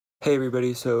Hey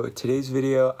everybody, so today's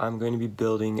video I'm going to be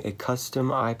building a custom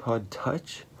iPod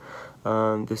Touch.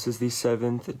 This is the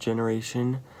 7th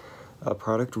generation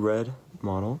product red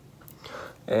model,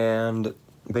 and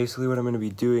basically what I'm going to be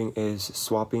doing is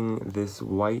swapping this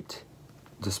white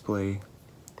display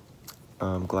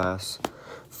glass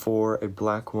for a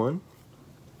black one,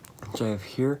 which I have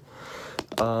here.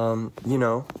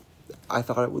 I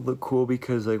thought it would look cool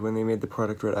because like when they made the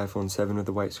product red iPhone 7 with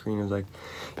the white screen, it was like,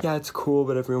 yeah, it's cool,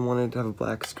 but everyone wanted to have a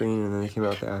black screen, and then they came out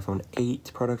with the iPhone 8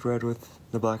 product red with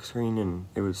the black screen, and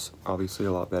it was obviously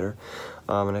a lot better.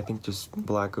 And I think just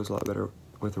black goes a lot better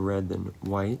with red than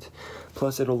white.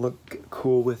 Plus, it'll look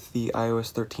cool with the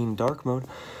iOS 13 dark mode.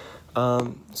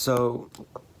 So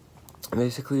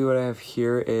basically what I have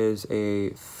here is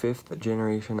a 5th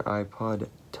generation iPod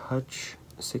Touch,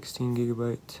 16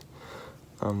 gigabyte.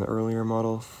 The earlier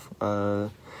model.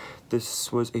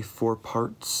 This was a 4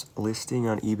 parts listing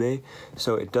on eBay,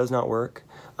 so it does not work,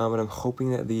 but I'm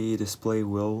hoping that the display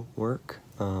will work.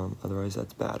 Otherwise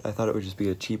that's bad. I thought it would just be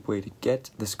a cheap way to get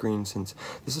the screen, since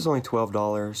this is only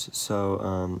 $12,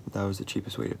 so that was the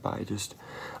cheapest way to buy just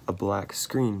a black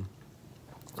screen.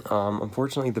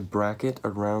 Unfortunately, the bracket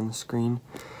around the screen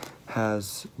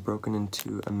has broken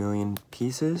into a million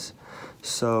pieces,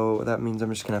 so that means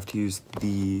I'm just gonna have to use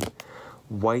the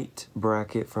white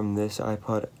bracket from this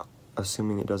iPod,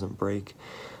 assuming it doesn't break.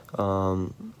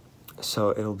 So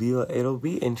it'll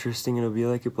be interesting. It'll be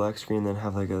like a black screen, then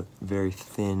have like a very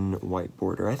thin white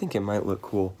border. I think it might look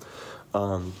cool.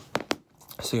 So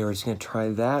yeah, we're just gonna try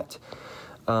that.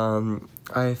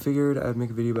 I figured I'd make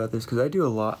a video about this because I do a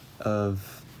lot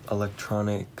of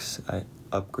electronics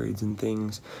upgrades and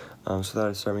things. So I thought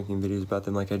I'd start making videos about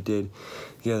them like I did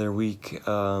the other week.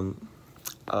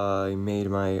 I made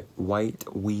my white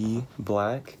Wii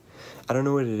black. I don't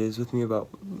know what it is with me about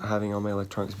having all my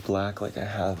electronics black. Like I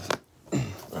have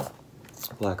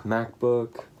black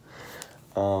MacBook,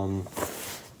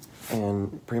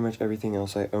 and pretty much everything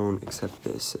else I own except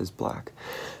this is black.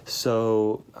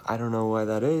 So I don't know why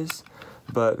that is,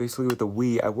 but basically with the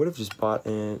Wii, I would have just bought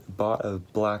a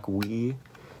black Wii,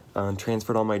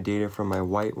 transferred all my data from my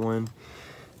white one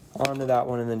onto that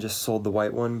one, and then just sold the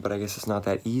white one. But I guess it's not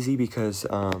that easy because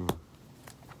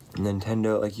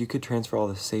Nintendo, like, you could transfer all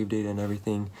the save data and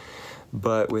everything,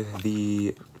 but with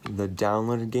the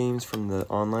downloaded games from the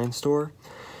online store,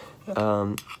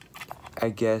 I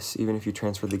guess even if you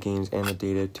transferred the games and the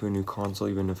data to a new console,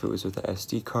 even if it was with the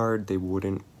SD card, they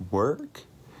wouldn't work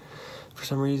for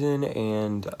some reason.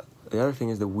 And the other thing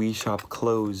is the Wii shop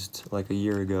closed like a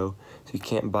year ago, so you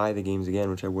can't buy the games again,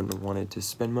 which I wouldn't have wanted to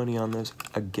spend money on this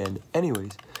again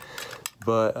anyways.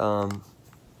 But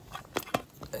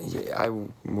yeah, I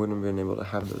wouldn't have been able to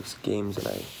have those games,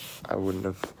 and I wouldn't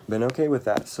have been okay with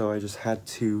that. So I just had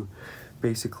to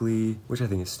basically, which I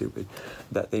think is stupid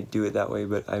that they do it that way,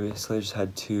 but I basically just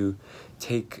had to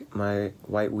take my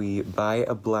white Wii, buy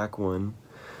a black one,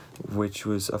 which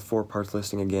was a 4 parts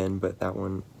listing again, but that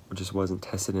one just wasn't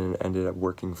tested and it ended up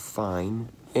working fine.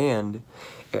 And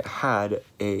it had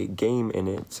a game in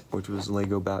it, which was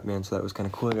Lego Batman, so that was kind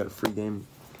of cool. I got a free game.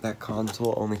 That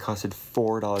console only costed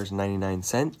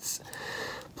 $4.99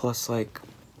 plus like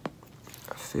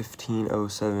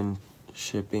 $15.07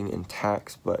 shipping and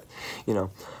tax, but you know,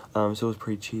 so it was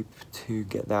pretty cheap to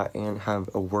get that and have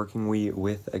a working Wii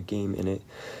with a game in it.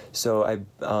 So I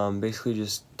basically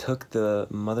just took the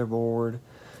motherboard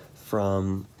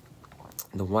from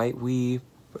the white Wii,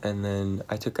 and then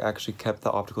I actually kept the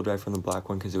optical drive from the black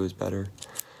one because it was better,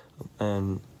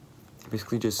 and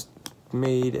basically just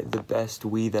made the best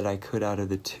Wii that I could out of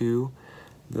the two,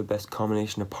 the best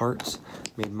combination of parts,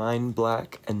 made mine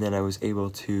black, and then I was able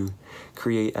to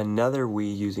create another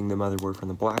Wii using the motherboard from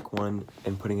the black one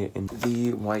and putting it in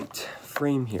the white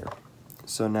frame here.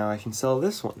 So now I can sell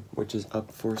this one, which is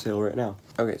up for sale right now.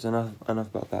 Okay, so enough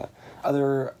about that.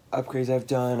 Other upgrades I've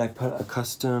done, I put a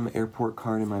custom airport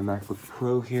card in my MacBook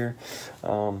Pro here.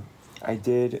 I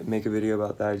did make a video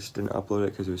about that, I just didn't upload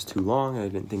it because it was too long and I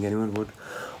didn't think anyone would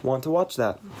want to watch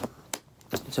that.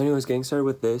 So anyways, getting started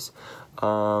with this,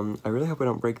 I really hope I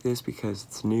don't break this because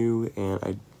it's new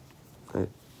and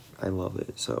I love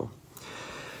it. So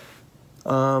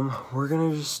we're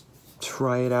gonna just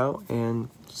try it out and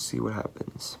see what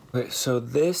happens. Okay, so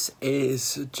this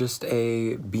is just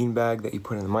a beanbag that you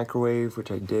put in the microwave,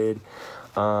 which I did,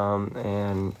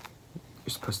 and you're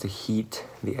supposed to heat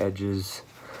the edges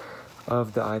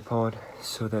of the iPod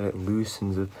so that it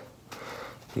loosens up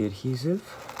the adhesive,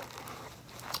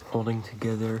 holding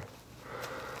together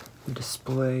the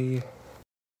display.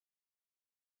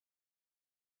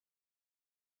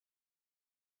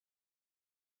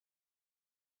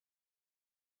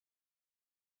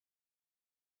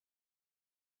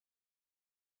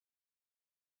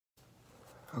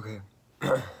 Okay,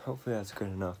 hopefully that's good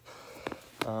enough.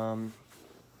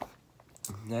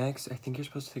 Next, I think you're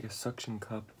supposed to take a suction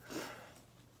cup.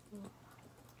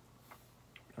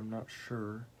 I'm not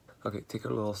sure. Okay, take a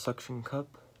little suction cup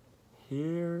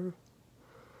here.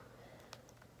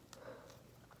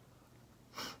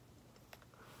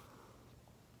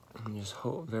 And just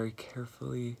hold very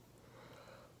carefully.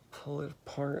 Pull it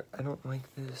apart. I don't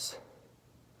like this.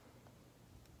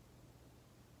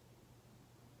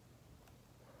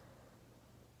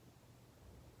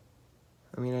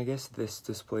 I mean, I guess this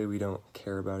display we don't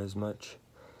care about as much.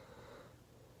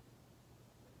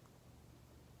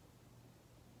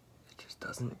 It just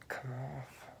doesn't come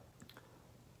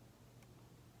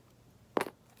off.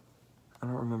 I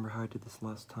don't remember how I did this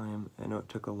last time. I know it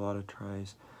took a lot of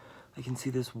tries. I can see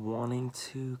this wanting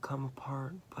to come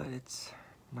apart, but it's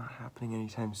not happening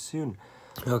anytime soon.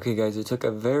 Okay guys, it took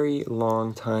a very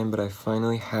long time, but I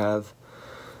finally have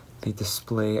the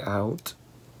display out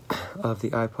of the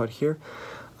iPod here.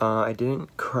 I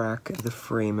didn't crack the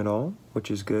frame at all,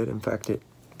 which is good. In fact, it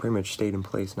pretty much stayed in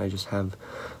place, and I just have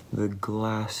the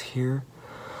glass here.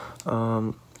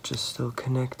 Just still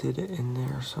connected in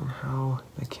there somehow.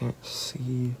 I can't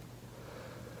see.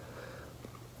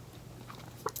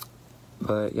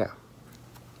 But yeah,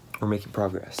 we're making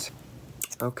progress.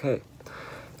 Okay,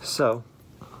 so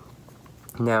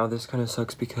now this kind of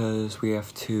sucks because we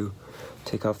have to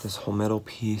take off this whole metal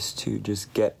piece to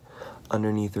just get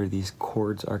underneath where these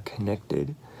cords are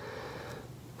connected.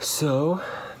 So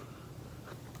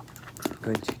I'm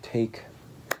going to take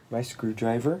my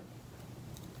screwdriver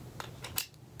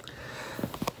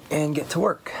and get to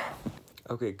work.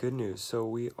 Okay, good news. So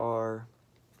we are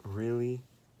really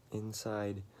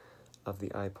inside of the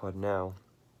iPod now.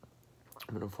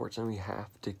 But unfortunately, we have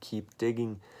to keep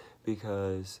digging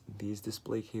because these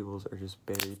display cables are just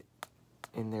buried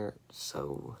in there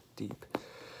so deep.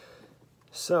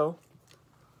 So,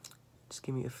 just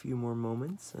give me a few more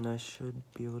moments and I should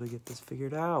be able to get this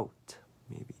figured out,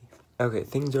 maybe. Okay,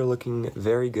 things are looking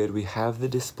very good. We have the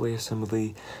display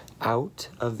assembly out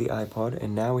of the iPod,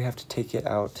 and now we have to take it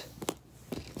out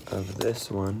of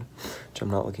this one, which I'm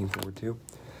not looking forward to.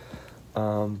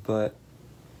 But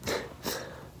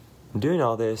I'm doing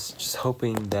all this just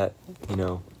hoping that, you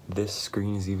know, this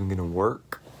screen is even gonna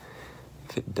work.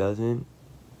 If it doesn't,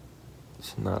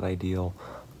 it's not ideal.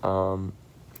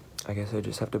 I guess I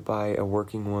just have to buy a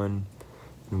working one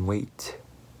and wait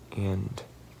and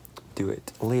do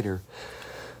it later.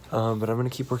 But I'm gonna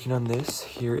keep working on this.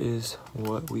 Here is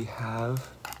what we have.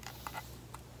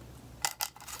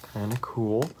 Kinda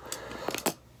cool.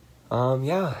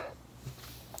 Yeah.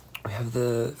 We have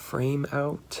the frame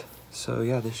out. So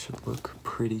yeah, this should look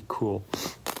pretty cool.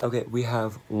 Okay, we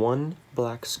have one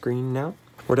black screen now.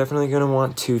 We're definitely gonna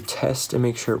want to test and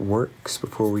make sure it works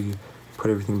before we put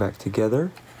everything back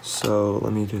together. So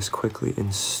let me just quickly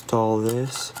install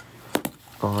this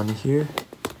on here.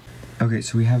 Okay,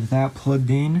 so we have that plugged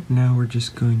in. Now we're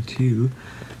just going to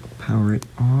power it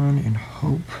on and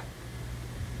hope.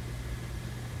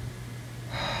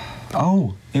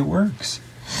 Oh, it works.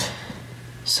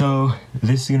 So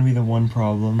this is gonna be the one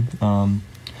problem.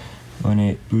 When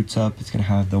it boots up, it's gonna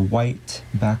have the white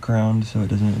background, so it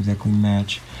doesn't exactly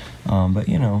match. But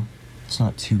you know, it's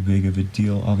not too big of a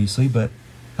deal, obviously, but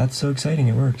that's so exciting,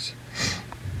 it works.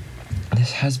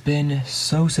 This has been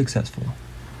so successful.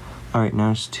 All right,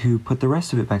 now just to put the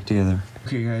rest of it back together.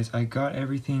 Okay guys, I got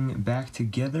everything back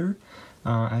together.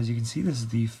 As you can see, this is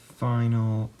the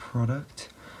final product.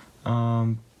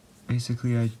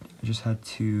 Basically, I just had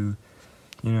to,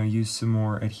 you know, use some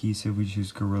more adhesive. We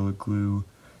used Gorilla Glue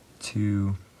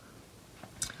to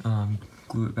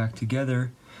glue it back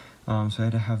together. So I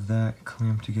had to have that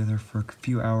clamped together for a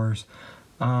few hours.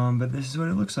 But this is what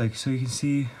it looks like. So you can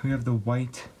see we have the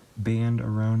white band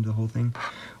around the whole thing,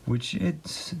 which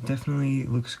it definitely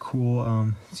looks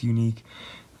cool. It's unique.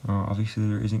 Obviously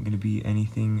there isn't going to be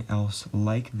anything else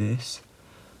like this.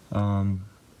 And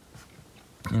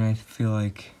I feel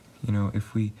like, you know,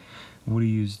 if we would have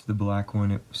used the black one,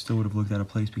 it still would have looked out of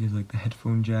place because like the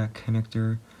headphone jack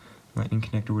connector, lightning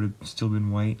connector would have still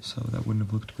been white, so that wouldn't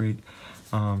have looked great.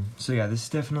 So yeah, this is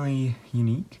definitely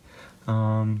unique.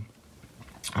 I'm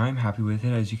happy with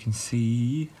it. As you can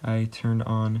see, I turned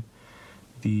on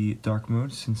the dark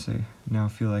mode since I now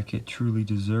feel like it truly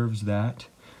deserves that.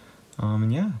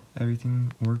 And yeah,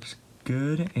 everything works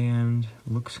good and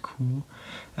looks cool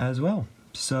as well.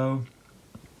 So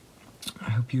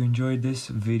I hope you enjoyed this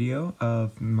video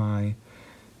of my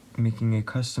making a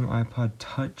custom iPod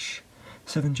Touch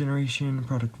 7th generation,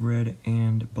 product red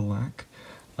and black.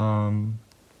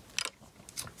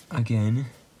 Again,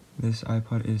 this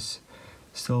iPod is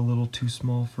Still a little too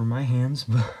small for my hands,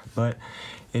 but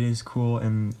it is cool,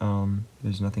 and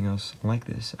there's nothing else like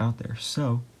this out there.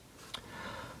 So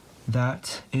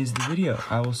that is the video.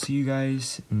 I will see you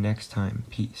guys next time.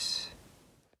 Peace.